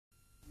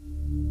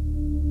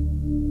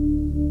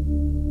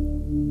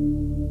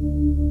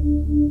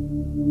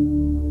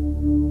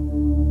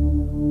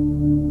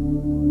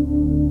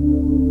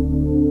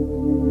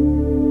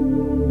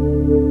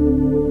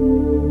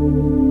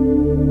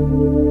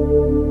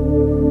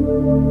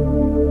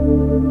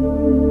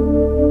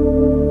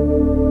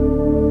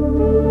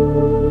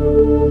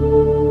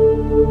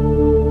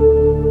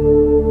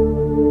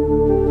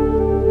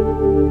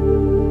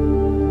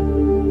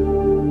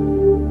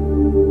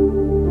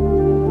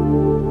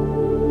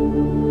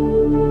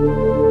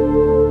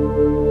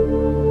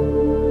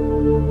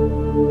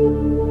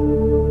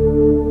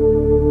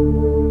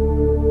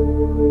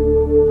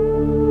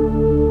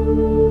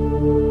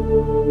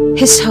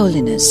His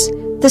Holiness,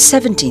 the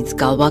 17th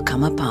Galwa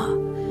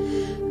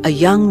Karmapa, a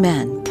young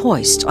man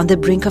poised on the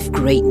brink of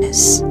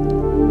greatness.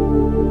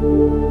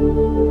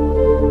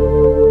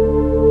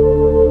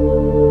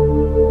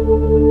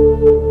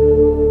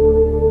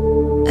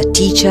 A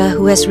teacher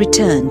who has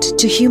returned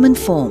to human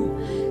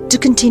form to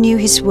continue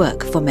his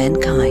work for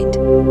mankind.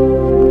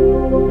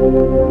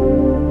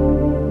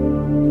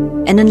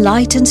 An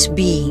enlightened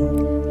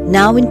being,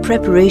 now in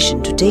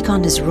preparation to take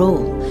on his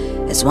role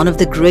as one of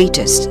the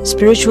greatest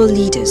spiritual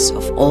leaders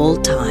of all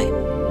time.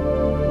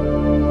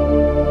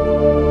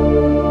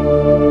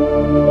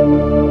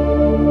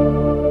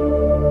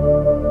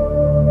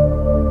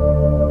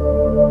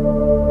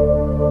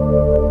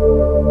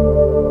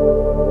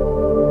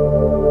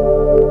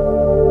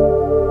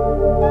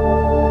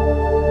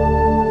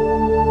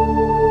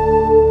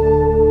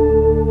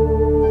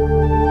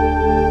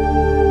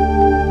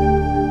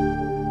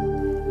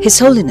 His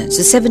Holiness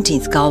the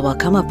 17th Galwa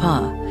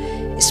Karmapa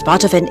is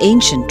part of an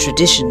ancient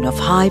tradition of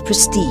high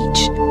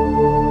prestige,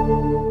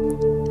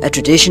 a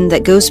tradition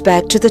that goes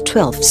back to the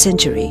 12th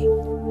century.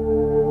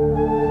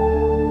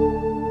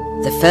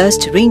 The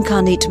first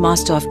reincarnate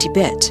master of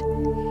Tibet,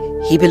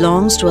 he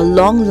belongs to a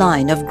long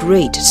line of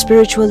great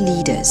spiritual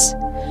leaders,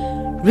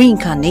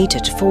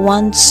 reincarnated for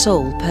one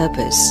sole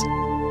purpose,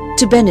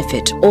 to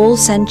benefit all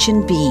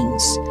sentient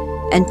beings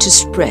and to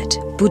spread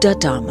Buddha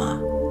Dharma.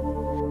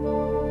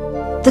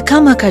 The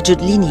Karma Kajut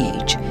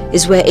lineage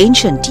is where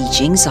ancient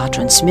teachings are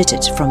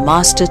transmitted from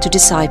master to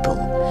disciple,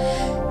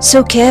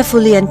 so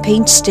carefully and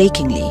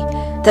painstakingly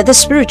that the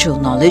spiritual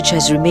knowledge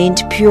has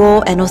remained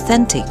pure and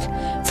authentic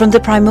from the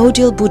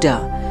primordial Buddha,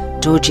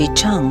 Dorje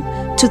Chang,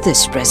 to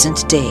this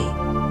present day.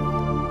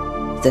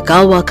 The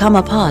Galwa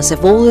Karmapas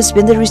have always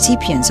been the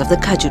recipients of the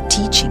Kajut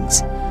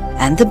teachings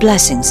and the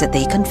blessings that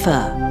they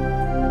confer.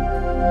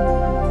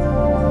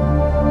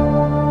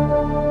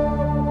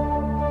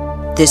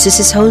 This is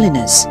His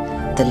Holiness,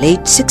 the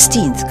late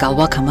 16th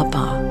Galwa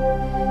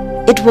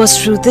Karmapa. It was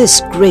through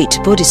this great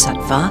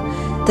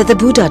Bodhisattva that the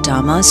Buddha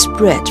Dharma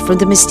spread from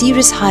the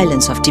mysterious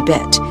highlands of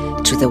Tibet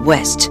to the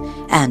west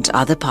and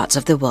other parts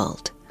of the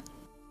world.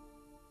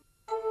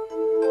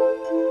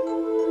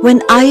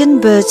 When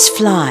iron birds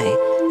fly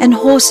and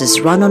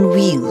horses run on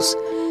wheels,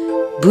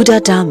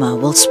 Buddha Dharma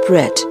will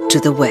spread to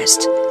the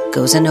west,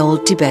 goes an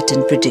old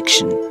Tibetan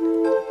prediction.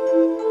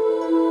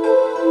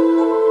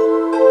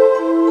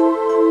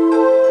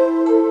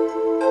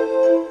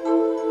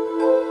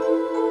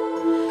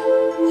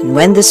 And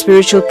when the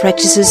spiritual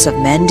practices of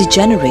man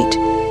degenerate,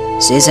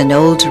 says an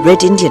old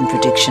Red Indian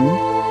prediction,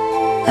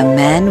 a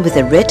man with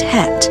a red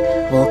hat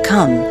will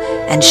come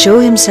and show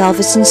himself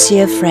a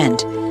sincere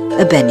friend,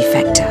 a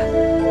benefactor.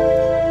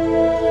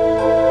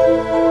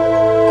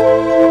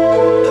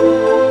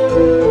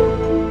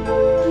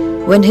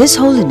 When His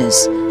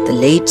Holiness, the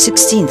late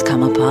 16th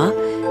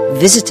Karmapa,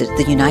 visited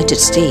the United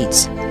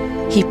States,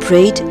 he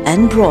prayed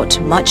and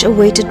brought much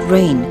awaited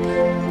rain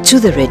to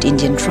the Red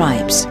Indian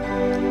tribes.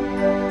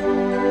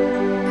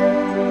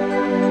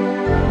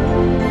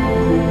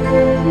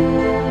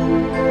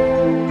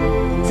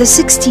 The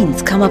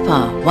 16th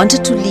Karmapa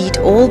wanted to lead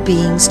all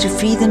beings to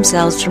free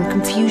themselves from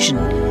confusion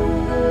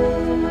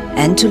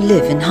and to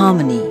live in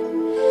harmony,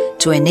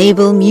 to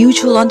enable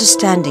mutual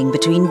understanding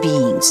between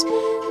beings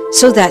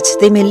so that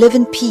they may live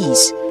in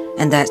peace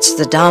and that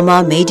the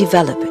Dharma may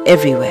develop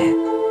everywhere.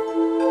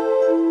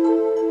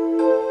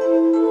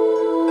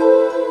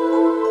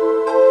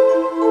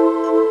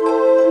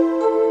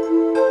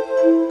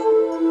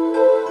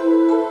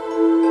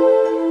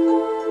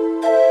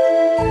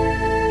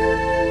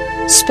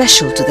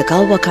 Special to the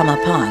Galwa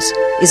Karmapas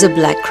is a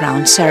black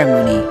crown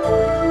ceremony.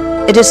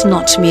 It is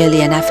not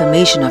merely an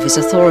affirmation of his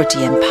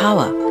authority and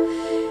power,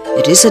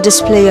 it is a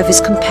display of his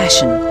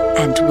compassion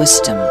and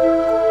wisdom.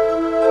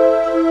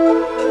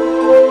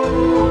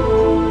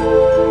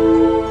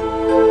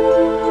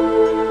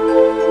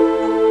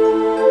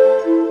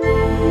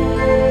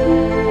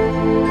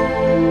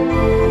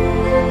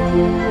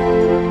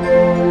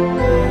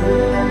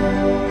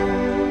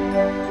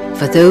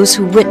 For those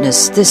who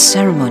witness this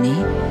ceremony,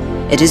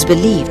 it is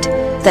believed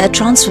that a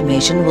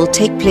transformation will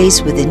take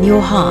place within your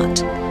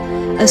heart.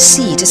 A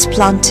seed is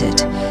planted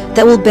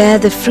that will bear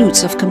the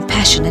fruits of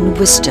compassion and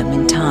wisdom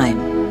in time.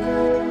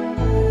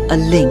 A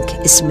link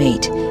is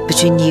made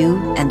between you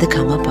and the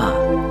Karmapa.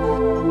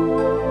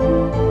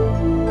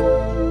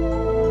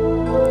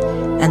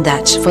 And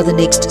that for the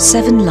next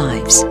 7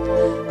 lives,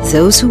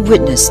 those who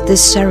witness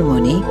this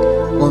ceremony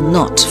will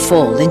not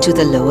fall into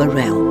the lower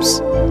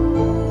realms.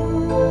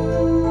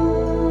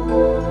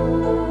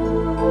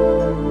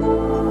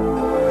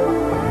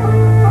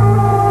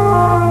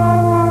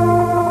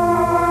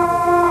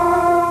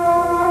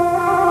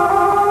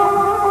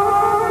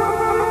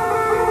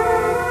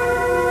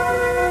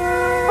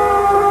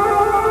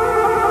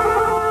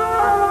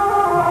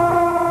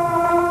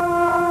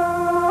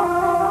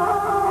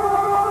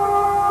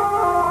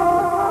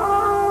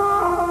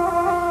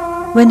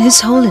 When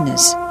His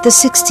Holiness, the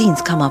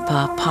 16th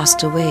Karmapa,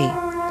 passed away,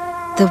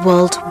 the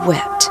world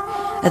wept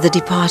at the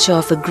departure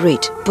of a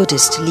great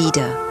Buddhist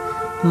leader,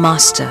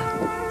 master,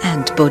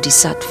 and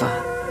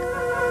Bodhisattva.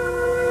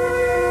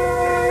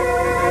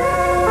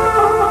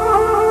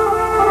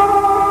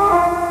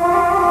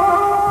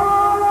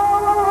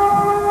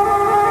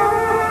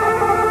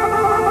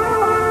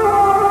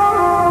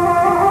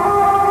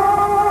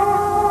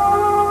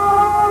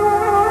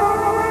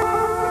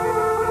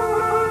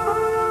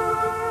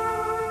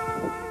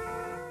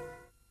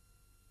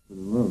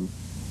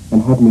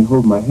 And had me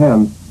hold my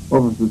hand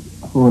over His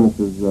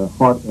Holiness's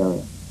heart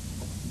area.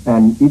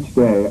 And each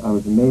day I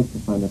was amazed to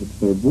find that it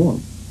stayed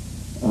warm.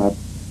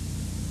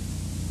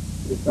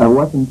 I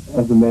wasn't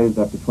as amazed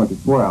after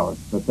 24 hours,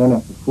 but then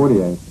after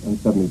 48 and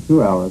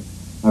 72 hours,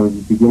 I was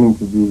beginning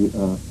to be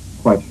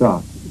quite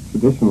shocked.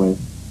 Traditionally,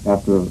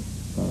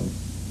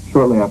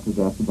 shortly after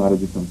death, the body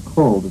becomes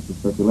cold as the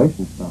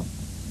circulation stops.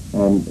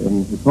 And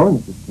in His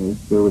Holiness's case,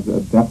 there was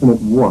a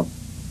definite warmth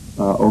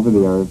over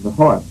the area of the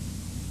heart.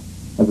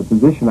 As a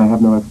physician, I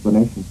have no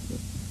explanation for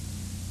it.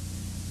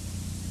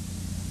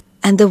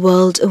 And the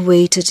world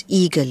awaited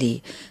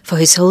eagerly for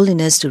His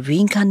Holiness to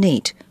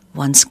reincarnate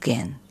once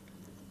again.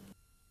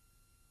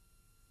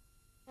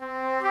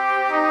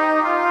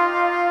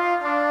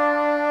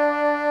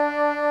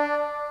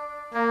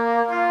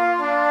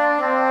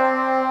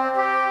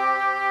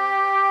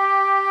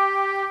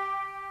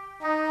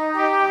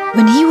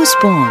 When he was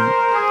born,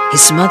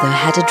 his mother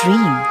had a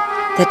dream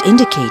that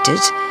indicated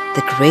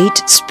the great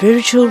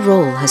spiritual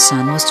role her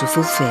son was to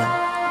fulfill.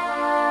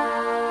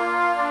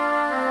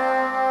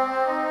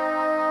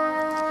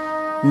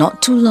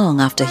 Not too long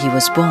after he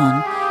was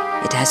born,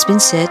 it has been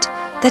said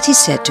that he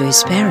said to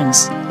his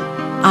parents,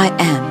 "I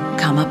am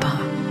Karmapa."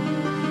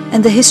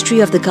 And the history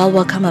of the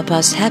Galwa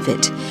Karmapas have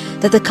it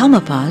that the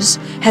Karmapas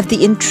have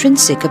the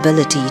intrinsic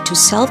ability to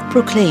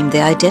self-proclaim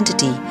their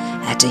identity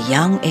at a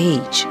young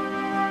age.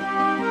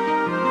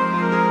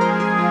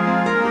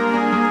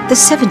 The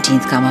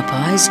 17th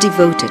Karmapa is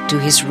devoted to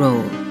his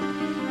role.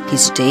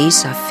 His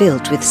days are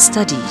filled with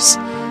studies,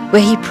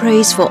 where he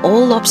prays for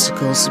all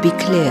obstacles to be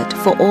cleared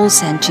for all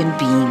sentient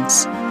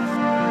beings.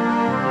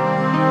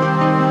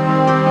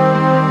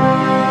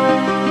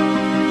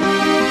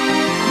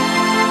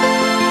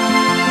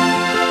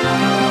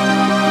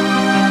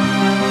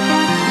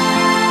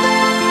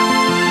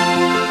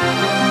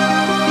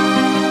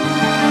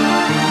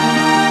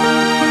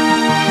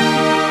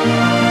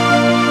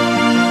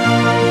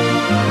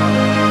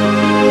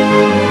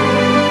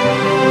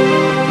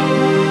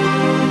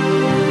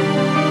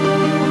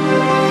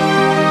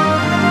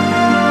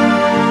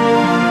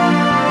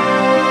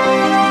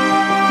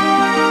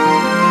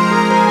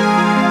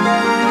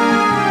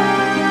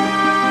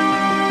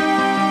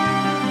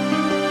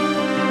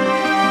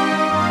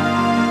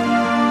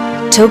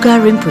 Toga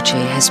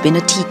Rinpoche has been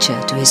a teacher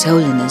to His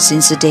Holiness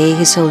since the day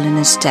His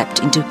Holiness stepped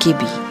into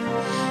Kibi.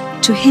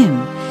 To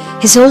him,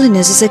 His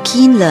Holiness is a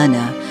keen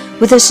learner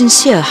with a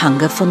sincere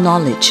hunger for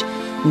knowledge,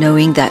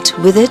 knowing that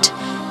with it,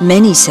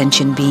 many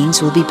sentient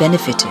beings will be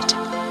benefited.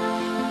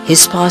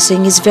 His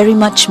passing is very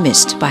much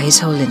missed by His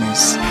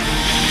Holiness.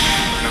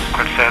 I'm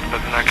quite sad,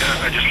 but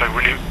I just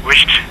really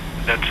wished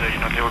that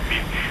there would be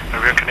a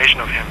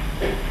reincarnation of him.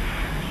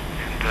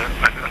 And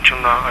until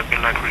now, I've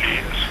been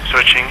really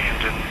searching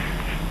and then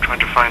trying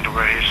to find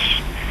where his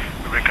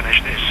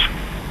reincarnation is.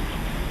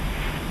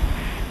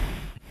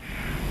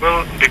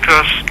 Well,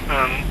 because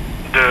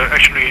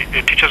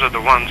the teachers are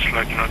the ones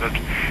that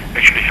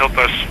actually help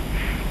us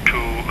to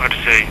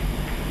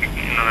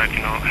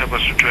help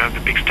us to have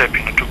the big step,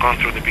 to go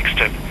through the big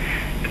step,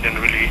 and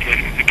then really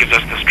it gives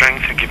us the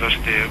strength, it gives us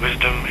the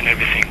wisdom and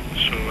everything.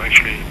 So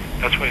actually,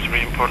 that's why it's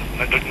very important,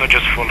 not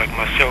just for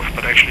myself,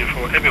 but actually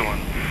for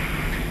everyone.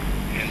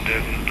 And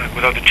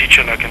without the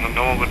teacher, no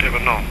one would ever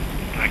know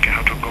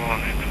how to go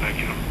on, and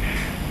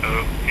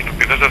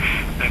because of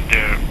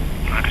their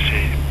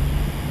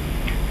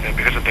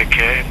because of their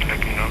care, and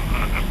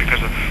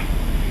because of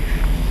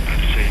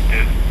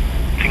the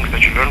things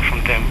that you learn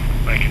from them,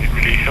 it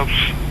really helps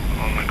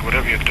on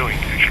whatever you're doing.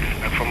 Actually,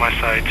 from my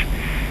side,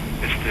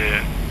 it's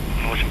the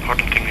most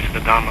important thing is the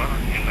Dharma,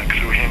 and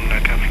through him,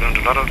 I've learned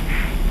a lot of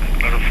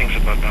things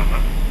about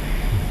Dharma,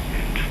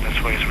 and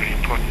that's why it's really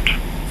important.